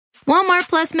Walmart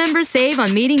Plus members save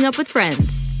on meeting up with friends.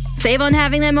 Save on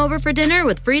having them over for dinner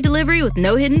with free delivery with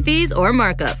no hidden fees or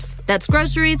markups. That's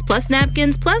groceries, plus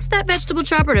napkins, plus that vegetable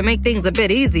chopper to make things a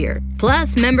bit easier.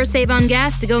 Plus, members save on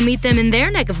gas to go meet them in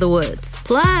their neck of the woods.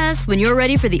 Plus, when you're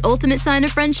ready for the ultimate sign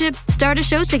of friendship, start a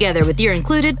show together with your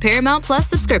included Paramount Plus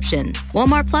subscription.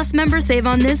 Walmart Plus members save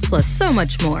on this plus so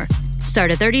much more. Start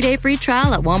a 30-day free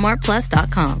trial at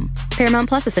walmartplus.com. Paramount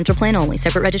Plus Essential Plan only.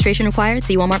 Separate registration required.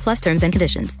 See Walmart Plus terms and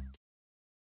conditions.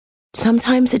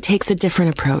 Sometimes it takes a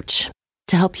different approach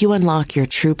to help you unlock your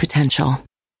true potential.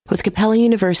 With Capella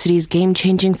University's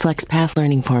game-changing FlexPath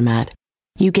learning format,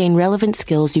 you gain relevant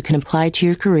skills you can apply to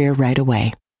your career right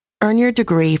away. Earn your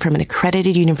degree from an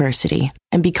accredited university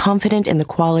and be confident in the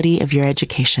quality of your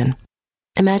education.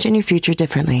 Imagine your future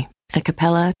differently at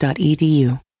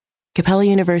capella.edu. Capella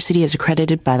University is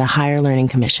accredited by the Higher Learning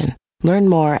Commission. Learn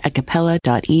more at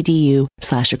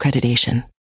capella.edu/accreditation.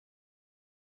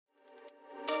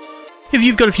 If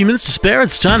you've got a few minutes to spare,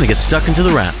 it's time to get stuck into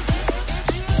the wrap.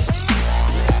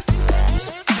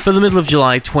 For the middle of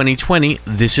July 2020,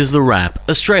 this is The Wrap,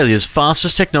 Australia's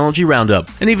fastest technology roundup.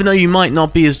 And even though you might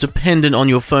not be as dependent on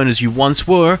your phone as you once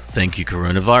were, thank you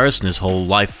coronavirus and this whole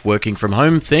life working from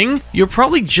home thing, you're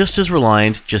probably just as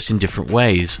reliant, just in different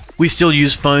ways. We still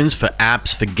use phones for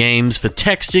apps, for games, for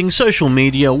texting, social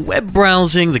media, web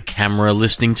browsing, the camera,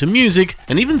 listening to music,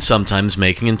 and even sometimes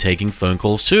making and taking phone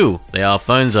calls too. They are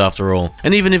phones after all.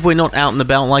 And even if we're not out and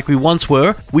about like we once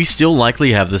were, we still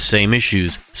likely have the same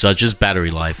issues, such as battery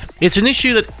life. It's an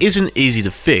issue that isn't easy to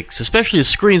fix, especially as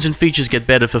screens and features get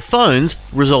better for phones,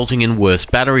 resulting in worse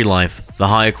battery life. The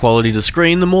higher quality the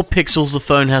screen, the more pixels the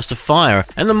phone has to fire,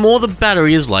 and the more the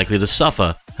battery is likely to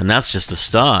suffer. And that's just the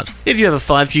start. If you have a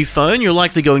 5G phone, you're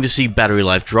likely going to see battery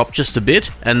life drop just a bit,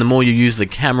 and the more you use the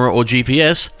camera or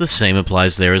GPS, the same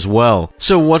applies there as well.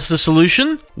 So what's the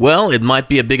solution? Well, it might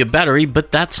be a bigger battery,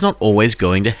 but that's not always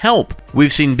going to help.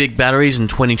 We've seen big batteries in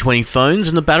 2020 phones,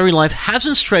 and the battery life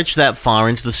hasn't stretched that far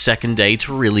into the second day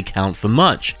to really count for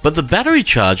much. But the battery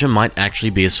charger might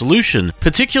actually be a solution,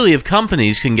 particularly if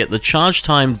companies can get the charge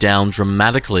time down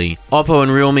dramatically. Oppo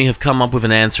and Realme have come up with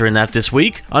an answer in that this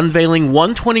week, unveiling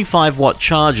 125-watt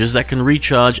chargers that can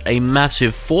recharge a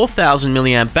massive 4,000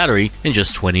 mAh battery in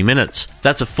just 20 minutes.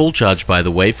 That's a full charge, by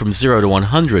the way, from 0 to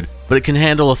 100. But it can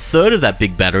handle a third of that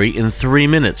big battery in 3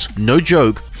 minutes. No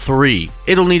joke, 3.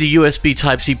 It'll need a USB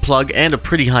Type-C plug and a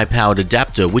pretty high-powered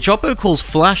adapter, which Oppo calls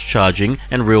flash charging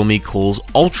and Realme calls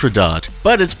Ultra Dart.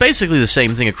 But it's basically the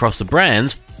same thing across the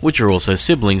brands, which are also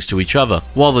siblings to each other.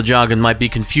 While the jargon might be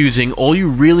confusing, all you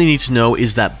really need to know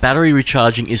is that battery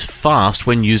recharging is fast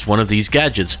when used one of these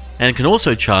gadgets, and can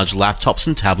also charge laptops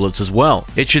and tablets as well.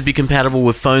 It should be compatible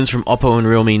with phones from Oppo and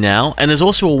Realme now, and there's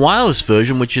also a wireless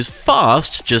version which is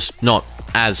fast, just not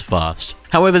as fast.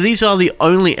 However, these are the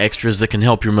only extras that can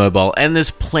help your mobile, and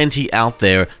there's plenty out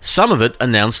there, some of it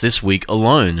announced this week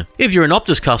alone. If you're an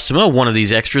Optus customer, one of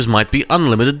these extras might be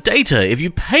unlimited data if you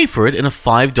pay for it in a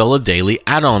 $5 daily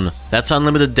add-on. That's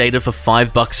unlimited data for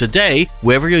 $5 a day,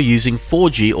 whether you're using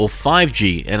 4G or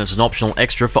 5G, and it's an optional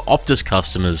extra for Optus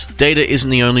customers. Data isn't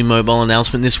the only mobile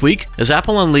announcement this week, as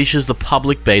Apple unleashes the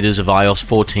public betas of iOS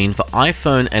 14 for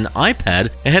iPhone and iPad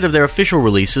ahead of their official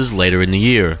releases later in the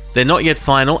year. They're not yet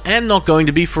final and not going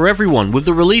to be for everyone, with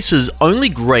the releases only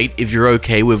great if you're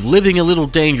okay with living a little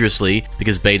dangerously,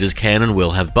 because betas can and will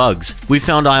have bugs. We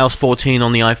found iOS 14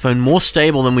 on the iPhone more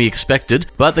stable than we expected,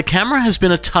 but the camera has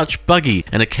been a touch buggy,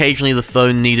 and occasionally the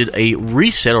phone needed a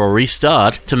reset or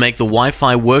restart to make the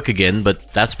Wi-Fi work again,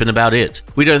 but that's been about it.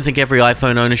 We don't think every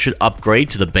iPhone owner should upgrade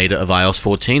to the beta of iOS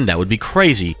 14, that would be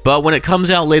crazy, but when it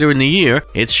comes out later in the year,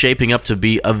 it's shaping up to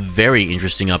be a very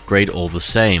interesting upgrade all the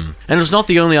same. And it's not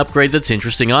the only upgrade that's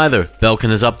interesting either.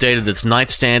 Belkin has updated its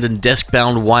nightstand and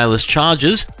desk-bound wireless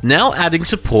chargers, now adding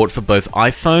support for both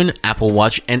iPhone, Apple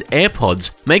Watch, and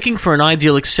AirPods, making for an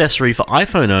ideal accessory for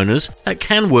iPhone owners that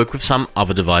can work with some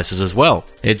other devices as well.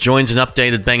 It joins an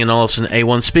updated Bang & Olufsen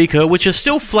A1 speaker, which is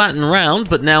still flat and round,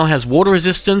 but now has water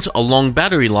resistance, a long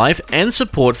battery life, and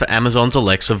support for Amazon's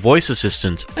Alexa voice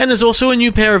assistant. And there's also a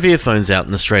new pair of earphones out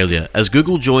in Australia, as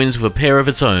Google joins with a pair of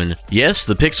its own. Yes,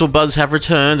 the Pixel Buds have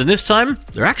returned, and this time,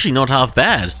 they're actually not half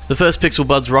bad. The first Pixel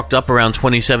Buds rocked up around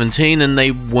 2017 and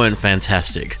they weren't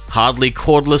fantastic. Hardly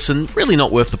cordless and really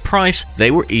not worth the price,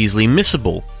 they were easily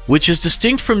missable. which is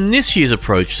distinct from this year's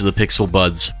approach to the Pixel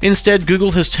Buds. Instead,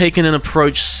 Google has taken an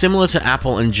approach similar to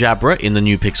Apple and Jabra in the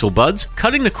new Pixel Buds,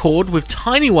 cutting the cord with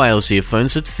tiny wireless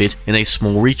earphones that fit in a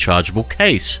small rechargeable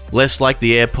case. Less like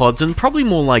the AirPods and probably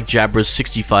more like Jabra's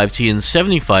 65T and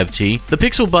 75T, the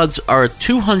Pixel Buds are a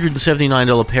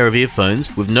 $279 pair of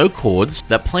earphones with no cords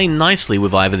that play nicely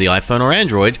with either the iPhone or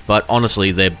Android, but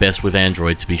honestly they're best with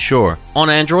Android to be sure. On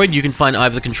Android, you can find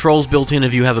either the controls built in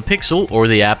if you have a Pixel or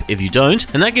the app if you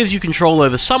don't, and that gives you control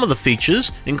over some of the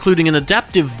features, including an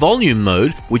adaptive volume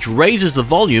mode, which raises the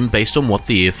volume based on what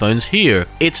the earphones hear.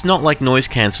 It's not like noise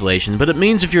cancellation, but it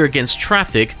means if you're against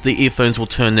traffic, the earphones will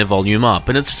turn their volume up,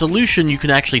 and it's a solution you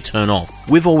can actually turn off.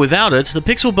 With or without it, the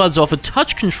Pixel Buds offer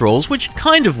touch controls which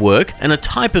kind of work, and a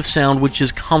type of sound which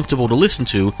is comfortable to listen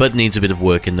to, but needs a bit of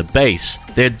work in the bass.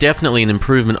 They're definitely an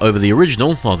improvement over the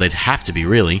original, well they'd have to be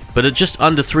really, but at just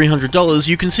under $300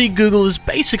 you can see Google is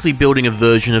basically building a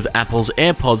version of Apple's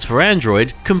AirPods for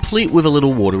Android, complete with a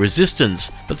little water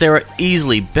resistance. But there are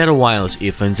easily better wireless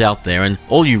earphones out there, and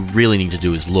all you really need to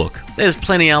do is look. There's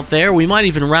plenty out there, we might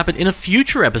even wrap it in a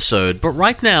future episode, but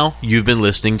right now, you've been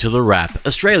listening to The Wrap,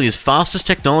 Australia's fastest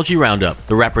technology roundup.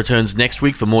 The Wrap returns next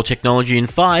week for more technology in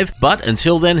 5, but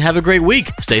until then, have a great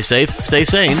week. Stay safe, stay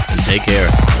sane, and take care.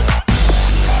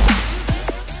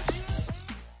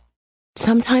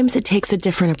 Sometimes it takes a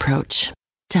different approach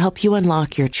to help you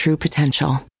unlock your true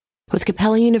potential. With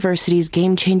Capella University's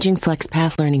game-changing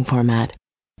FlexPath learning format,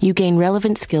 you gain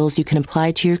relevant skills you can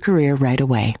apply to your career right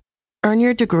away. Earn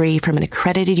your degree from an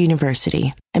accredited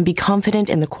university and be confident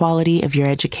in the quality of your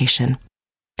education.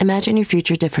 Imagine your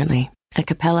future differently at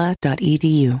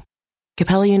capella.edu.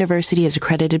 Capella University is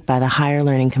accredited by the Higher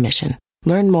Learning Commission.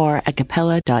 Learn more at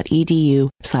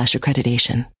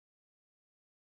capella.edu/accreditation.